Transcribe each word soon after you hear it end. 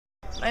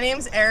My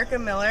name's Erica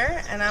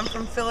Miller, and I'm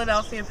from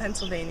Philadelphia,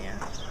 Pennsylvania.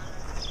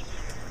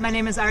 My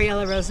name is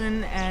Ariella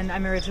Rosen, and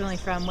I'm originally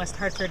from West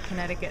Hartford,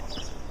 Connecticut.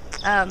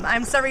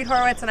 I'm Sarit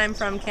Horowitz, and I'm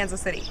from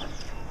Kansas City.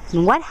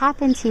 And what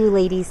happened to you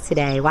ladies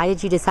today? Why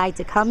did you decide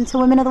to come to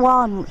Women of the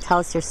Wall, and tell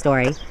us your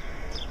story?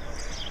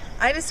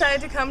 I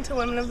decided to come to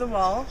Women of the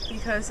Wall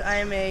because I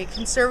am a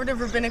conservative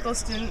rabbinical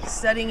student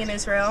studying in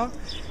Israel,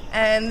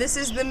 and this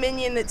is the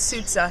minyan that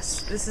suits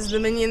us. This is the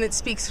minyan that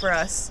speaks for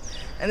us.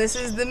 And this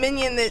is the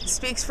minyan that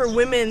speaks for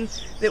women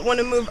that want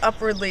to move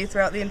upwardly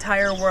throughout the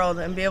entire world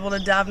and be able to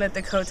daven at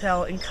the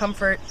kotel in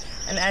comfort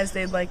and as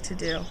they'd like to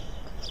do.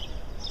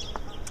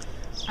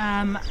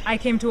 I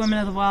came to Women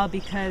of the Wall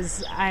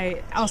because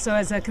I also,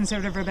 as a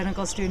conservative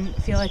rabbinical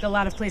student, feel like a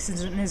lot of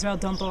places in Israel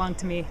don't belong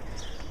to me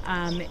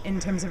in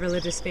terms of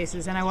religious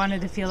spaces. And I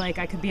wanted to feel like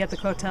I could be at the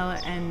kotel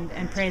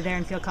and pray there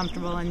and feel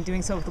comfortable, and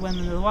doing so with the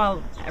Women of the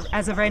Wall,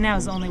 as of right now,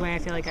 is the only way I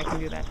feel like I can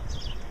do that.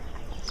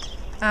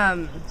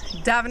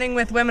 Davening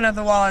with Women of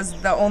the Wall is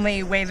the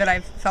only way that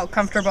I've felt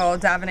comfortable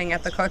davening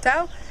at the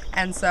kotel,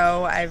 and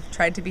so I've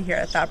tried to be here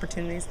at the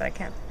opportunities that I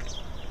can.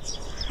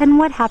 And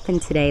what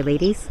happened today,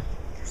 ladies?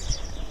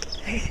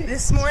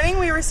 This morning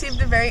we received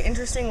a very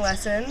interesting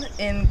lesson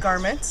in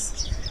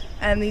garments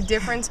and the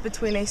difference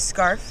between a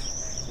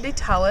scarf and a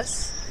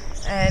tallis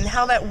and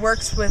how that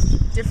works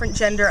with different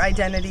gender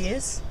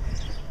identities.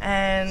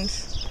 And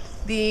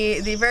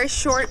the very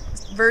short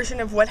version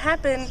of what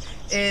happened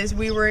is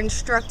we were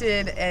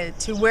instructed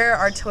to wear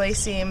our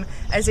talisim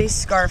as a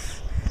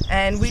scarf,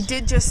 and we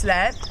did just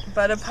that,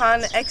 but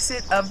upon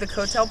exit of the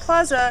Kotel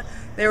Plaza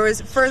there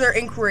was further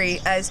inquiry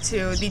as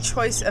to the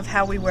choice of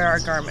how we wear our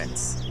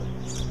garments.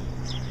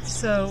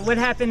 So what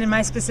happened in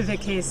my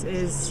specific case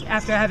is,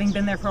 after having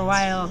been there for a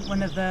while,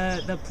 one of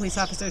the police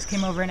officers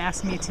came over and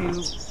asked me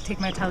to take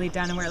my talit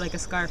down and wear it like a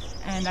scarf.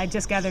 And I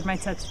just gathered my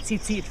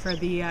tzitzit for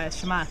the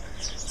Shema.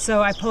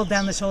 So I pulled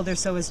down the shoulders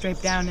so it was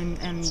draped down,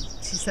 and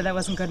she said that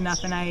wasn't good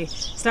enough. And I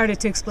started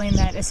to explain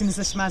that as soon as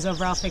the Shema's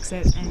over, I'll fix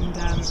it.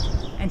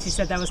 And she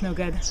said that was no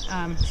good.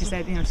 She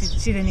said,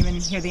 she didn't even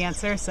hear the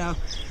answer. So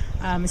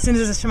as soon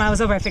as the Shema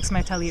was over, I fixed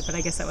my talit, but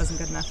I guess that wasn't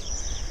good enough.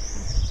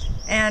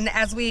 And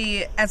as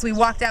we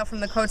walked out from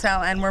the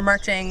kotel and we're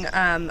marching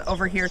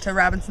over here to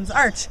Robinson's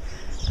Arch,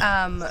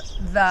 some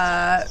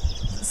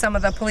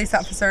of the police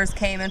officers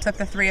came and took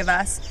the three of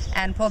us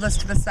and pulled us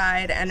to the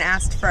side and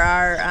asked for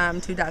our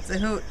Teudat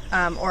Zehut,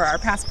 or our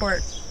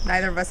passport.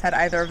 Neither of us had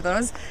either of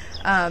those.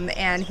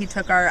 And he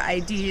took our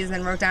IDs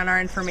and wrote down our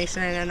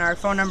information and our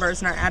phone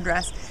numbers and our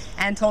address,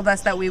 and told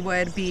us that we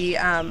would be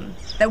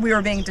that we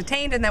were being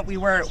detained and that we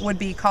would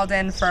be called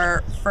in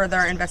for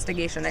further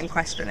investigation and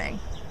questioning.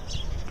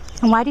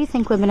 And why do you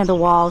think Women of the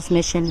Wall's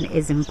mission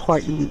is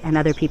important, and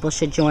other people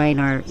should join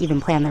or even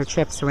plan their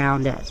trips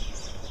around it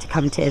to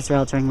come to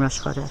Israel during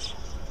Rosh Hodesh?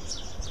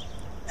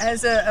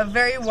 As a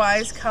very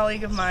wise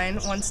colleague of mine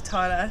once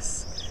taught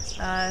us,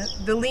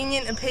 the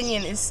lenient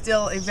opinion is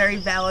still a very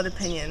valid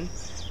opinion.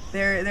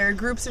 There are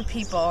groups of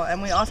people,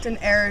 and we often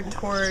err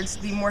towards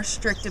the more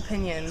strict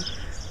opinion.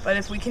 But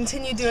if we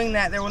continue doing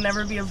that, there will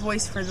never be a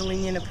voice for the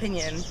lenient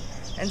opinion.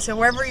 And so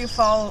wherever you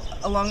fall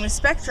along the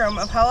spectrum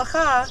of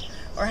halakha,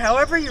 or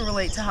however you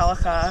relate to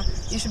halakha,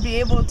 you should be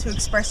able to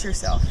express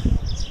yourself.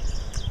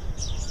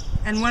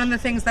 And one of the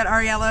things that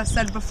Ariella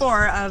said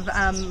before of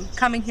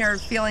coming here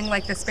feeling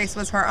like this space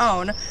was her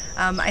own,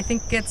 I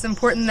think it's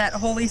important that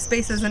holy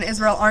spaces in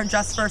Israel aren't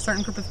just for a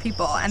certain group of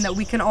people, and that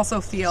we can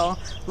also feel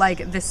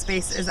like this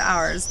space is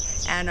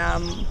ours.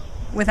 And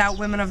without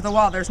Women of the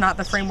Wall, there's not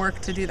the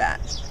framework to do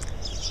that.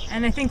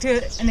 And I think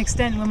to an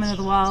extent, Women of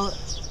the Wall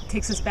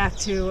takes us back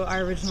to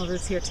our original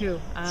roots here too.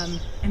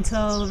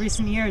 Until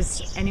recent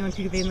years, anyone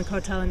could be in the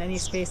kotel in any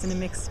space, in a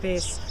mixed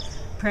space,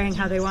 praying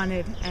how they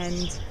wanted,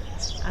 and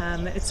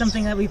it's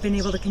something that we've been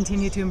able to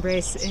continue to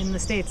embrace in the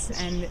States,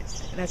 and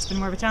that's been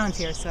more of a challenge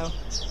here. So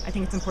I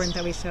think it's important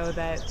that we show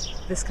that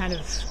this kind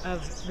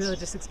of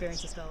religious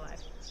experience is still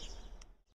alive.